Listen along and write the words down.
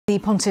The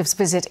Pontiff's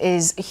visit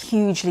is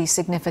hugely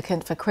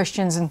significant for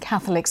Christians and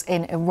Catholics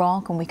in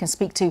Iraq, and we can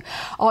speak to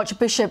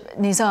Archbishop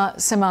Nizar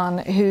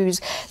Semaan,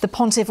 the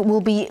Pontiff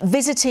will be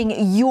visiting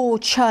your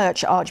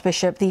church,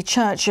 Archbishop, the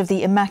Church of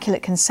the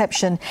Immaculate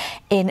Conception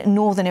in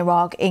northern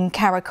Iraq, in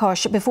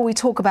Qaraqosh. Before we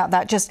talk about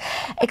that, just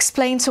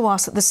explain to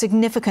us the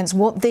significance,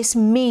 what this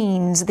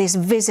means, this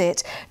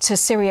visit to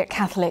Syriac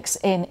Catholics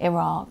in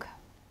Iraq.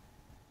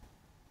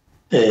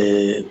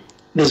 This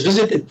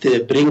visit,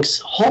 it brings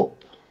hope,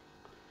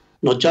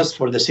 not just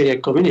for the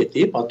Syriac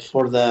community, but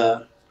for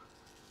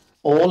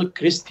all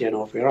Christian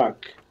of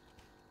Iraq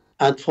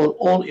and for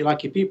all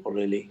Iraqi people,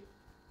 really.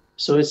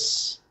 So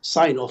it's a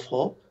sign of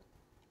hope.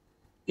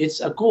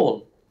 It's a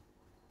call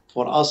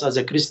for us as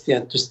a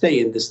Christian to stay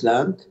in this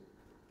land,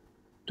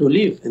 to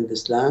live in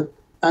this land,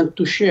 and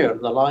to share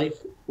the life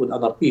with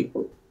other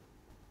people.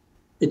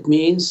 It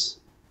means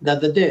that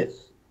the death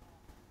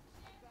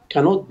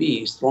cannot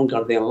be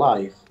stronger than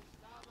life.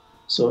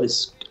 So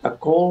it's a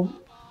call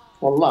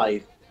for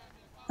life,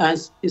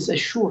 and is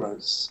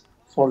assurance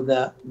for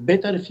the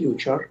better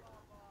future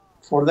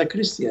for the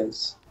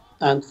Christians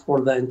and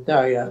for the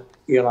entire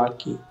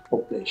Iraqi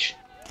population.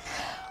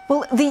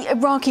 Well, the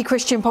Iraqi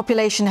Christian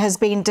population has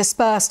been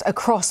dispersed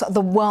across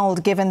the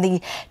world given the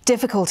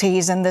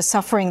difficulties and the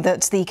suffering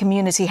that the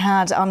community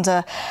had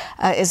under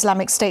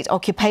Islamic State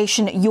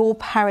occupation. Your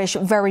parish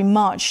very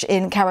much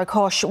in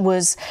Qaraqosh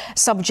was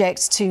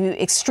subject to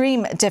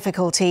extreme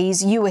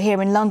difficulties. You were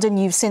here in London.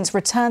 You've since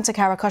returned to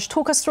Qaraqosh.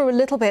 Talk us through a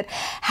little bit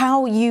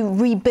how you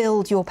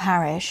rebuild your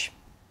parish.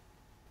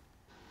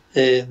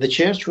 The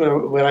church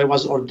where I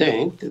was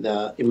ordained,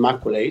 the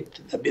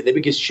Immaculate, the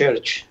biggest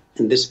church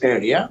in this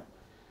area,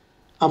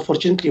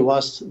 unfortunately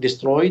was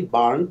destroyed,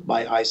 burned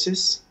by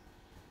ISIS.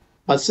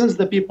 But since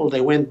the people,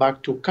 they went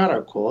back to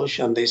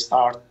Qaraqosh and they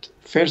start,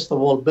 first of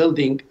all,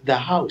 building the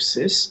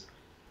houses.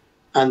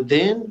 And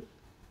then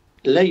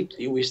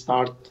lately we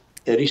start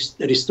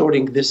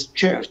restoring this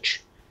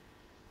church.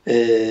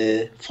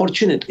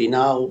 Fortunately,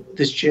 now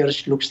this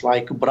church looks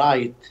like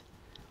bright,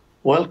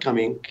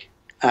 welcoming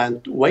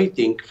and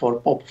waiting for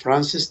Pope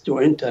Francis to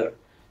enter,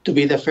 to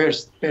be the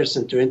first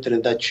person to enter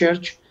in that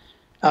church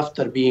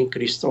after being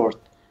restored.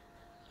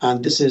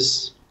 And this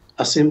is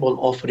a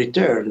symbol of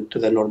return to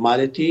the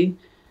normality.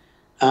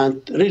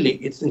 And really,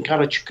 it's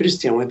encouraged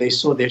Christians when they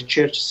saw their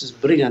churches is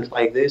brilliant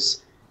like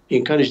this,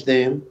 encourage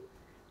them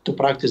to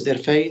practice their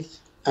faith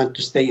and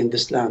to stay in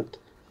this land.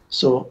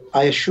 So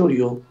I assure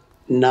you,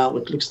 now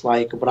it looks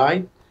like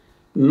bright.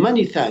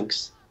 Many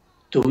thanks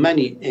to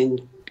many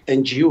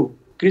NGO,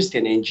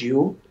 Christian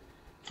NGO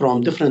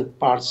from different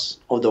parts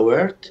of the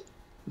world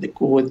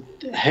that would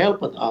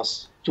help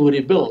us to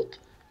rebuild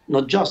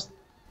not just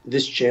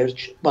this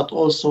church, but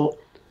also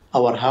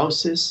our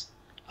houses,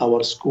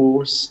 our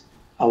schools,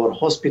 our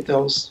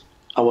hospitals,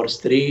 our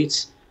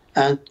streets,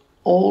 and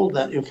all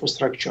the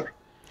infrastructure.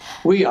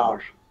 We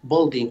are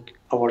building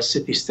our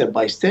city step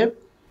by step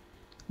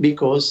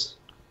because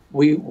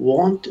we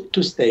want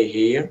to stay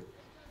here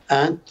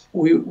and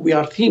we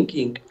are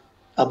thinking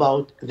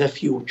about the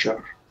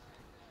future.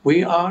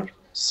 We are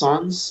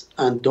sons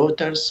and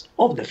daughters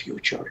of the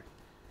future,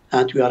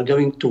 and we are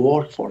going to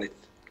work for it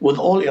with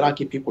all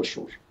Iraqi people,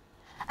 sure.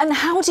 And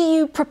how do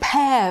you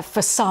prepare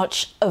for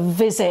such a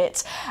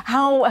visit?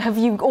 How have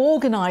you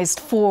organised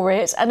for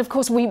it? And of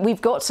course,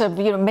 we've got to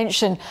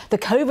mention the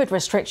COVID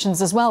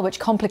restrictions as well, which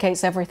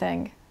complicates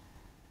everything.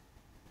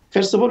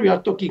 First of all, we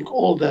are talking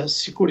all the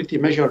security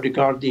measures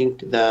regarding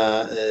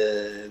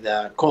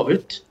the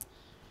COVID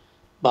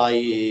by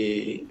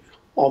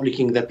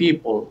obligating the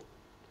people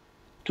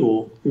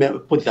to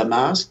put the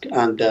mask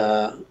and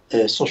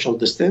social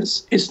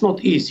distance. It's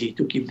not easy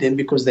to keep them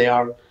because they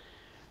are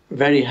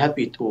very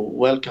happy to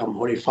welcome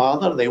Holy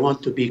Father. They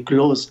want to be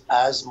close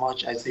as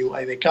much as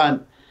they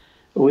can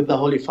with the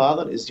Holy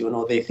Father.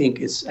 They think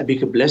it's a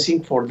big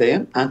blessing for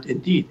them, and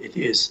indeed it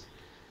is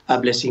a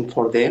blessing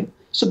for them.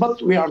 So,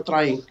 but we are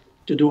trying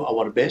to do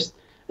our best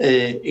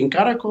in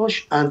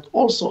Qaraqosh and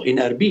also in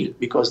Erbil,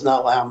 because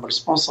now I am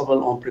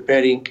responsible on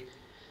preparing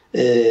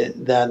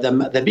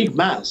the big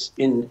mass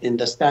in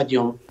the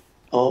stadium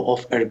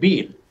of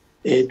Erbil.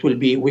 It will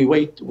be,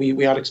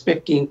 we are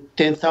expecting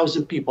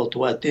 10,000 people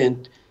to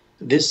attend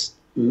this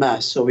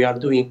mass, so we are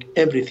doing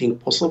everything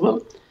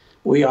possible.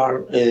 We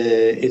are,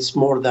 it's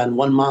more than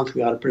 1 month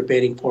we are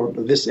preparing for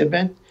this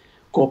event,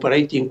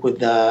 cooperating with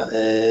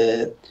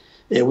the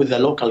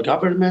local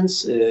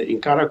governments in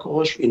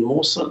Qaraqosh, in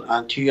Mosul,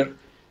 and here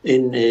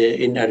in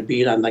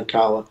Erbil and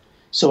Nankawa.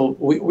 So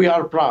we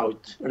are proud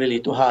really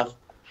to have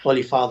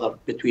Holy Father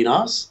between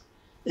us.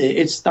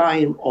 It's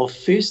time of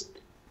feast,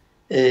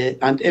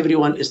 and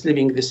everyone is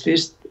living this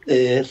feast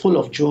full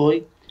of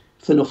joy,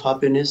 full of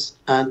happiness,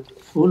 and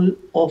full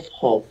of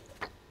hope.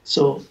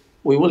 So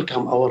we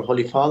welcome our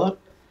Holy Father.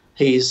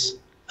 He is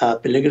a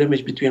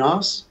pilgrimage between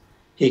us.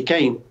 He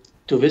came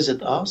to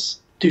visit us,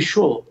 to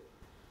show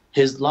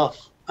his love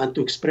and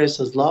to express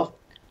his love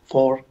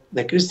for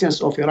the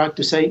Christians of Iraq,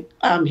 to say,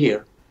 I'm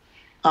here,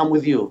 I'm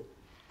with you.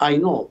 I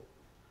know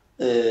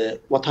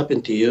what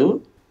happened to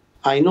you.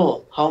 I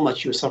know how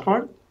much you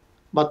suffered.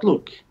 But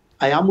look,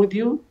 I am with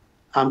you,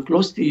 I'm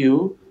close to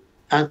you,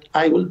 and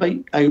I will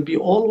be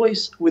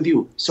always with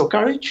you. So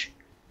courage,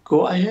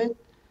 go ahead,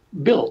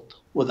 build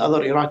with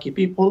other Iraqi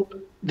people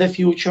the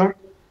future.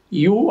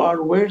 You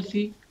are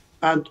worthy,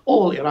 and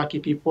all Iraqi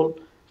people,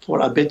 for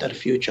a better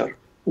future.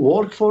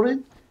 Work for it,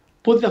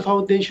 put the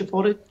foundation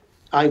for it.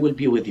 I will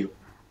be with you.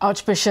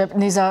 Archbishop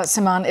Nizar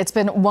Semaan, it's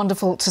been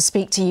wonderful to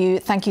speak to you.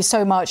 Thank you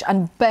so much,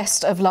 and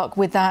best of luck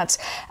with that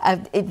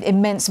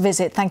immense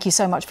visit. Thank you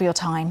so much for your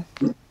time.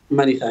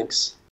 Many thanks.